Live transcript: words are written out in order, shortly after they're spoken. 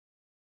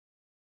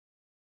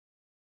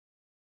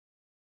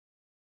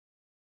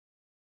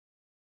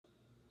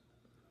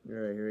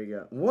Alright, here we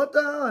go. What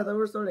the hell? I thought we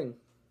were starting.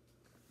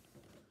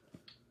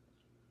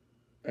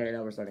 Alright,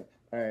 now we're starting.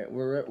 Alright,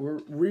 we're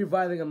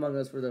reviving Among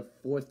Us for the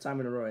 4th time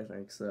in a row, I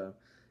think. So,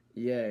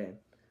 yay.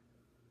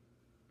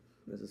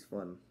 This is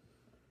fun.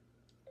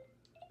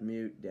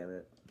 Mute, damn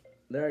it.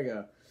 There we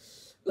go.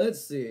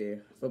 Let's see.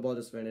 Football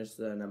just finished.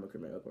 Now I'm a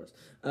criminal, of course.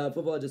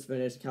 Football just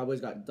finished.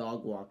 Cowboys got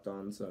dog walked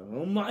on. So,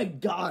 oh my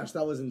gosh,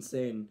 that was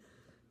insane.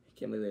 I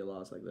can't believe they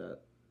lost like that.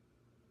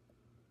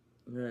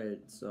 Alright,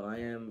 so I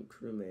am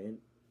crewmate.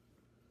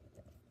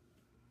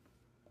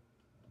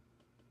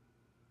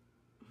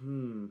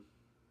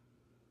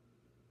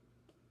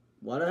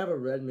 Why do I have a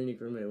red mini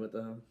crewmate? What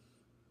the hell?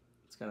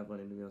 It's kind of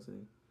funny to be honest with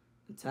you.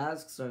 The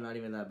tasks are not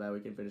even that bad. We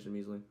can finish them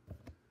easily.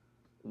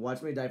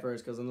 Watch me die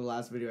first, because in the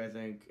last video, I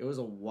think, it was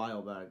a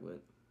while back,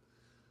 but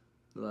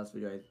the last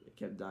video I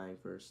kept dying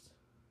first.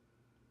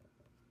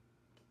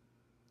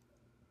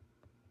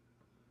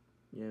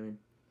 You know what I mean?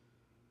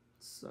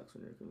 It sucks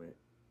when you're a crewmate.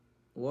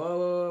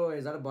 Whoa,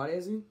 is that a body I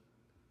see?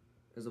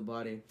 There's a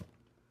body.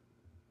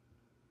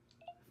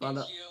 Found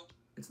out.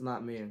 It's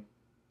not me.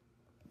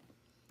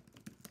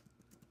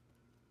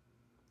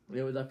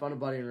 Anyways, I found a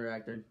body in the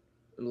reactor.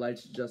 The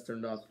lights just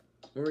turned off.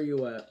 Where were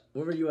you at?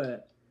 Where were you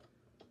at?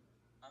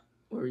 Huh?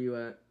 Where were you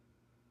at?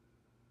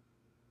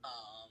 I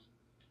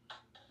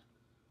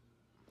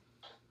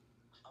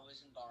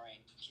was in Bahrain.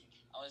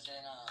 I was in,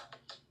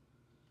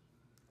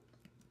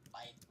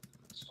 like,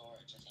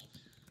 storage, I think.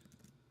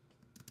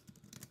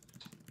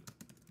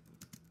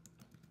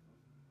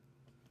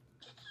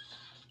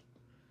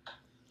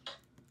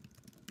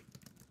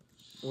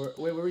 Wait,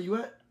 where were you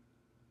at?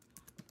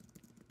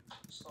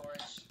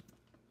 Storage.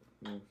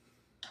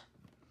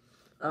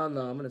 I don't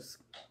know. I'm gonna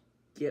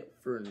skip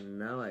for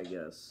now, I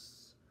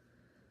guess.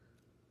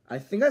 I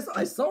think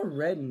I saw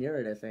red near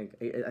it. I think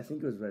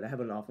it was red. I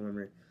have an awful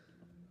memory.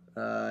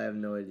 I have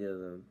no idea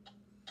though.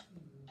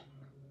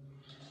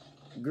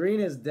 Green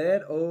is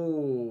dead.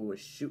 Oh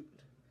shoot!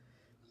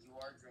 You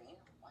are green?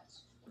 What?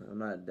 I'm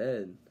not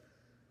dead.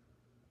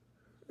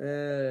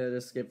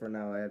 Just skip for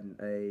now.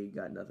 I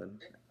got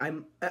nothing.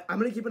 I'm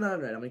gonna keep an eye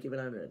on red. I'm gonna keep an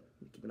eye on red.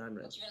 Keep an eye on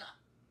red.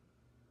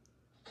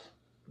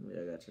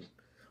 Yeah, I got you.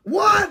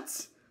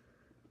 What?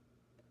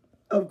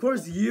 Of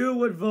course you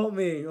would vote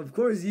me. Of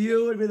course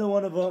you would be the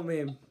one to vote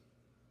me.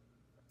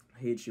 I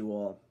hate you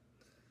all.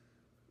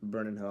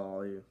 Burn in hell,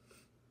 all you.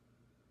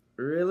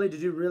 Really?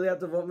 Did you really have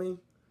to vote me?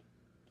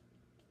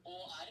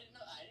 Well, I didn't know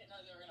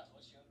they were gonna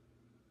vote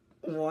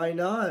you. Why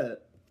not?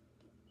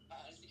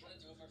 I was gonna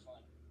do it for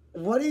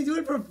fun. What are you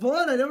doing for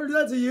fun? I never do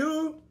that to you.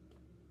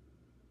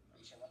 Are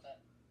you sure about that?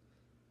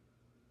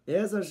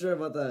 Yes, I'm sure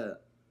about that.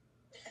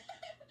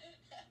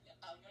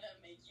 I'm gonna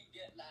make you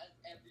get last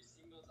every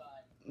single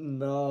time.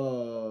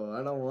 No,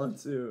 I don't want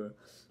to.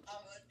 I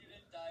want you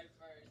to die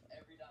first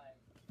every time.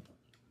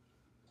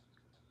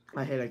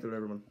 I hate Hector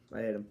everyone. I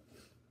hate him.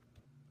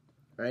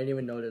 I didn't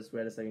even notice.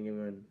 Wait a second, give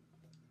me one.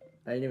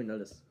 I didn't even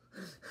notice.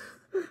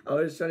 I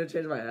was trying to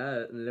change my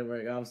hat and it didn't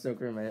work. I'm still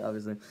crewmate,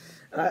 obviously.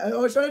 I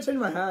was trying to change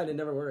my hat and it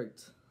never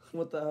worked.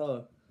 What the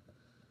hell?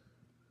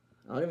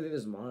 I don't even think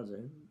there's mods,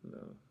 right?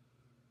 No.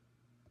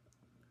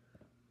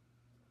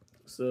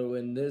 So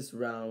in this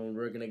round,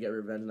 we're gonna get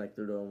revenge like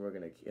Thrudo, and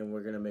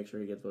we're gonna make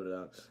sure he gets voted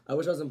out. I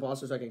wish I was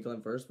imposter so I can kill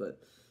him first, but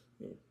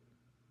yeah.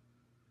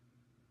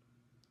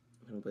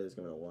 I haven't played this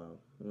game in a while.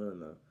 I don't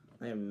know.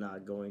 I am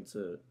not going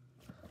to.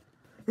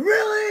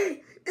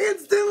 Really?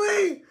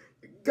 Instantly?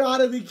 You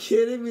gotta be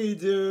kidding me,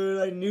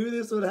 dude. I knew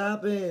this would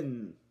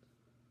happen.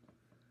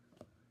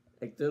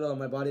 Like, Thrudo,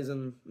 my body's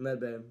in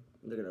medbay.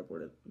 They're gonna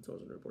report it. I'm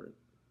supposed to report it.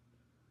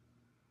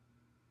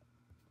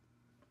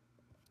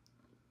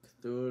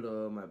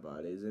 Thrudo, my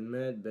body's in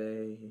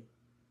medbay.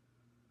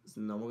 Is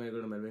no one gonna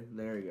go to medbay?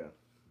 There you go.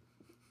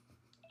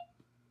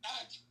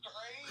 That's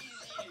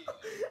crazy!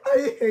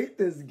 I hate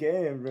this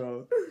game,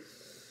 bro.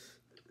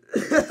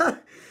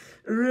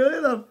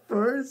 Really, the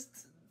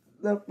first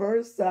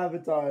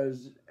sabotage,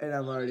 and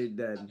I'm already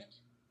dead.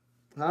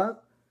 Huh?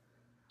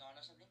 No, I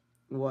know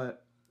something.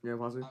 What? You're an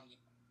imposter?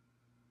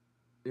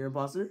 You're an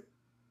imposter?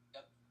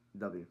 Yep.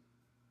 W.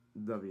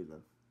 W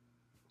though.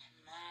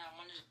 Man, I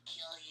wanted to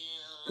kill you.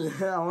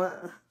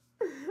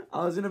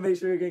 I was gonna make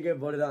sure you're gonna get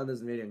voted out in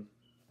this meeting.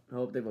 I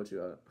hope they vote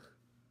you out.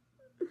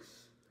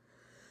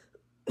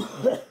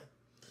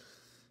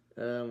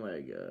 Oh my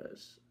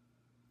gosh.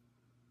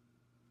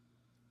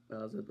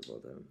 I was at the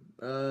vote them.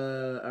 I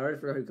already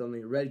forgot who killed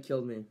me. Red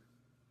killed me.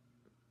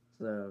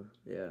 So,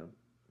 yeah.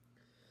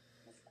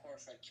 Of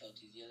course Red killed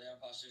you. The other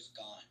imposter's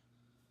gone.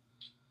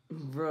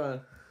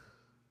 Bruh.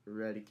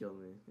 Red killed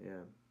me,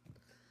 yeah.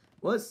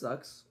 Well, it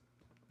sucks.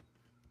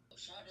 Oh,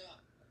 shut up.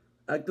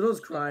 Acto's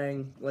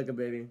crying like a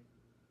baby.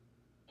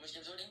 How much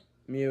games are we doing?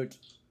 Mute.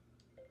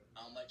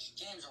 How much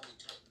games are we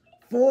doing?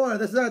 4!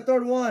 This is our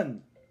 3rd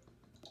one!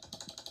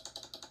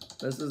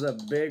 This is a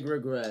big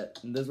regret.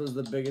 This was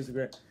the biggest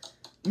regret.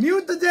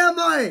 Mute the damn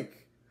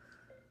mic!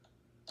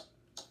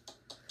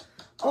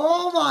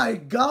 Oh my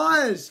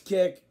gosh,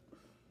 Kick.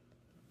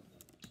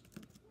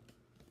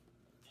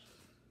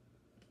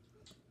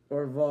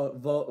 Or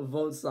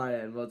vote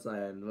cyan, vote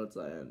cyan, vote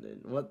cyan,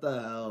 dude. What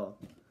the hell?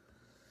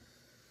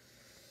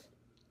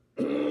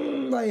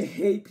 I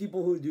hate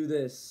people who do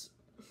this.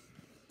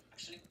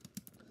 Actually,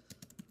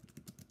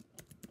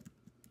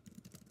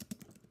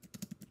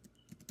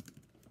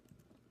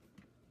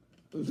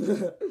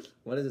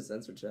 What is it,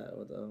 censor chat?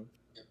 What the hell?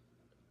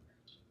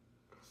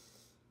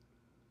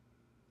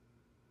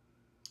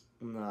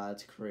 Nah,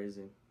 that's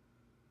crazy.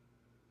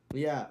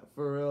 Yeah,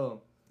 for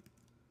real.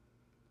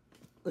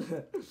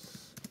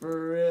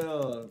 For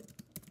real.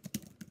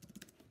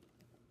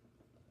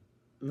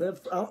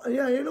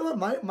 Yeah, you know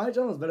what? My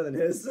channel is better than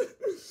his.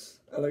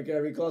 I don't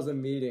care if he calls a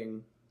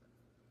meeting.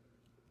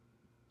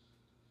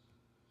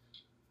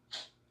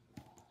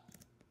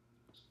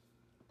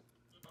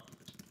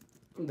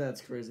 That's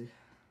crazy.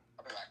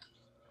 I'll be back.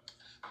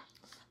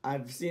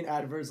 I've seen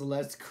adverts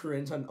less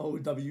cringe on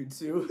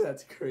OW2.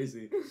 That's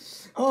crazy.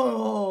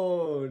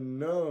 Oh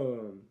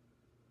no.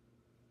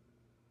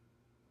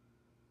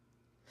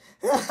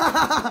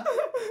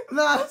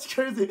 Nah, that's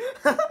crazy.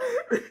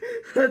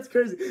 That's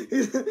crazy.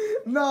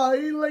 No,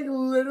 he like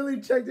literally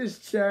checked his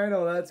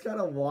channel. That's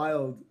kind of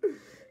wild.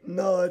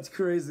 No, that's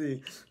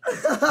crazy.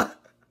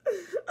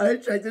 I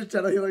checked his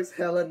channel. He looks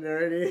hella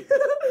nerdy.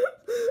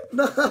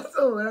 No, that's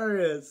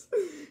hilarious.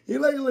 He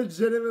like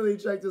legitimately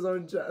checked his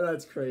own channel.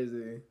 That's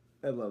crazy.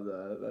 I love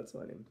that. That's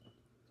funny.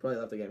 Probably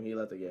left the game. He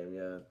left the game.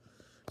 Yeah.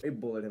 They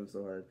bullied him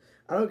so hard.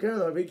 I don't care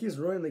though. If he keeps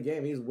ruining the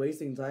game, he's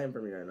wasting time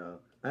for me right now.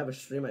 I have a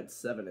stream at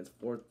 7. It's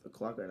 4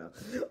 o'clock right now.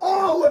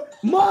 Oh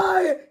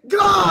my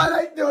god!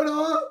 I don't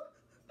know.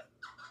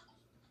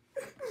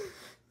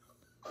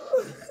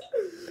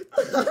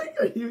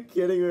 Are you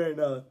kidding me right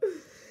now?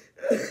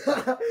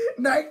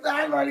 Next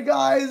time, right,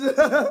 guys.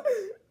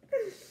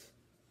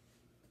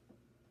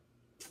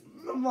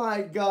 Oh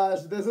my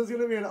gosh, this is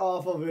gonna be an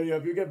awful video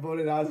if you get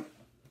voted out.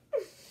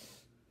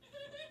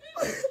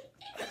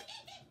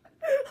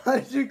 How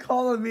did you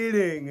call a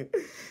meeting? I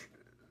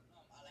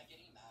like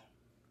getting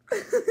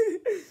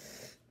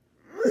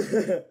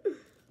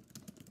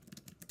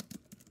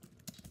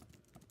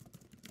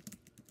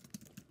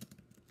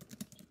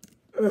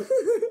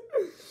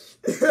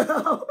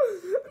mad.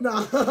 No,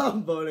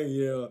 I'm voting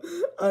you.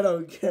 I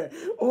don't care.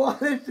 Why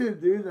did you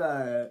do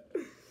that?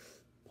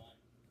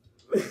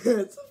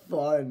 It's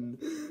fun.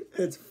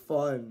 It's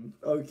fun.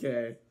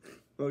 Okay.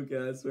 Okay,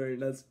 that's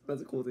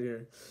cool to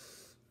hear.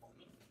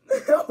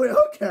 We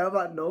don't care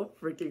about no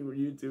freaking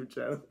YouTube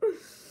channel.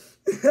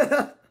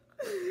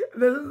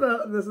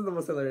 This is the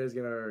most hilarious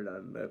game I've ever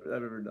done. I've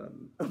ever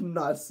done. I'm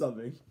not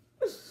subbing.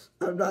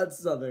 I'm not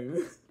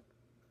subbing.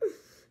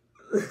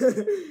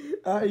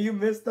 You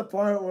missed the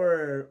part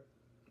where.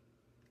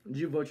 Did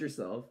you vote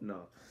yourself?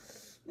 No.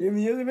 You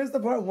missed the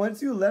part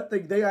once you left.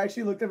 They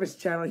actually looked up his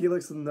channel. He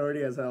looks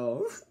nerdy as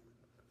hell.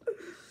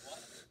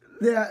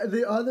 Yeah,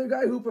 the other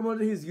guy who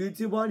promoted his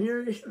YouTube on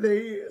here,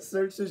 they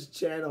searched his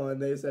channel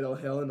and they said, "Oh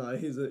hell no,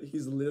 he's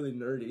literally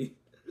nerdy."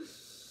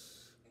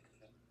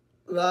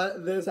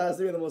 This has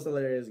to be the most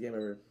hilarious game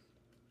ever.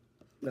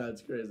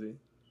 That's crazy.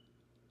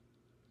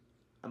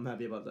 I'm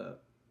happy about that.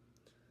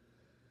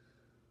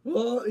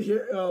 Well,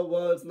 here,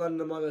 well, it's not an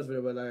Among Us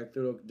video, but like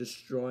they're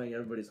destroying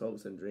everybody's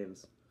hopes and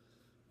dreams.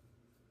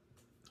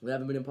 We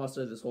haven't been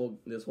imposter this whole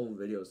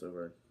video so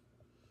far,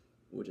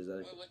 which is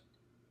like. Wait, what?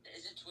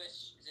 Is it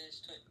Twitch? Is it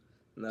his Twitch?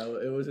 No,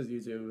 it was his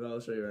YouTube. I'll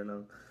show you right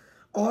now.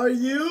 Are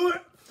you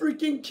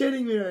freaking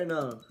kidding me right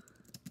now?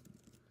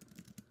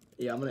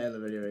 Yeah, I'm gonna end the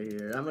video right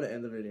here. I'm gonna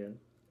end the video.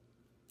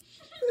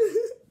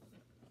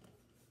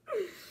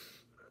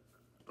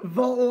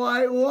 But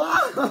why?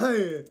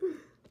 Why?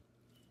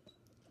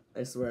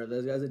 I swear, if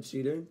this guy's a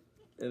cheater,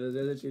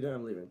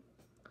 I'm leaving.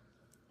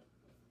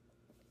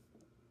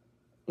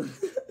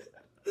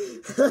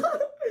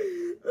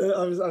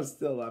 I'm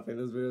still laughing.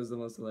 This video is the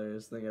most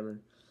hilarious thing ever.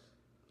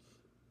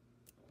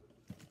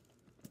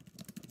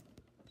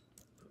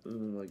 Oh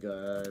my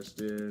gosh,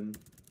 dude.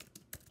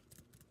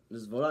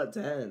 Just vote out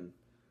 10.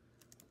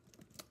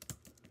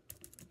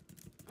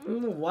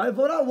 Why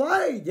vote out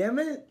Y? Damn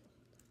it.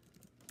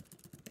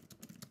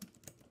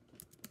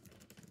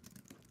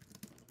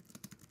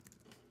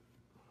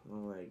 Oh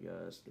my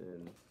gosh,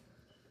 dude.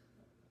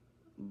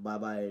 Bye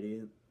bye,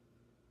 idiot.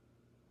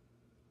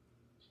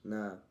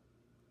 Nah.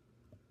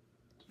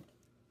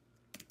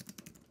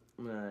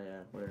 Nah,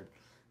 yeah, whatever.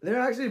 They're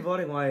actually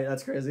voting white.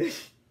 That's crazy.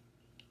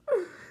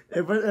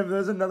 If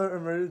there's another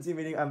emergency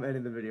meeting, I'm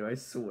ending the video. I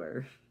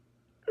swear.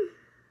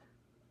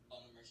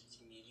 On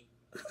emergency meeting.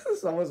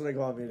 Someone's gonna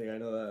call a meeting. I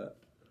know that.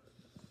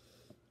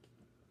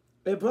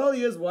 It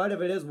probably is white.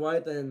 If it is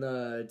white, then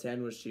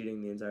 10 was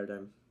cheating the entire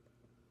time.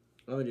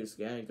 I'm gonna do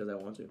scan because I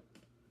want to.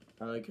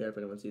 I don't care if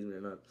anyone sees me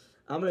or not.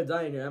 I'm gonna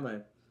die in here, am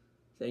I?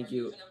 Thank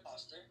you. Are you an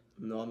imposter?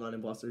 No, I'm not an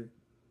imposter.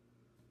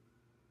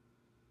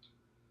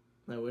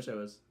 I wish I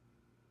was.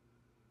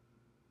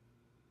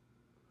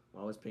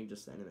 Why was Pink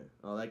just standing there?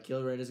 Oh, that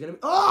kill rate is gonna be.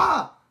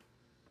 Ah!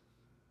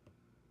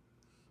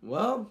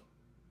 Well.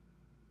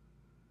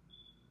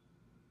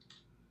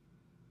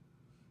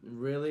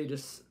 Really?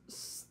 Just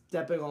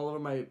stepping all over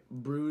my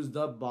bruised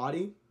up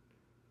body?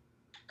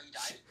 Are you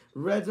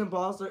Red's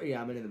imposter.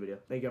 Yeah, I'm ending the video.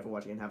 Thank you all for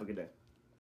watching and have a good day.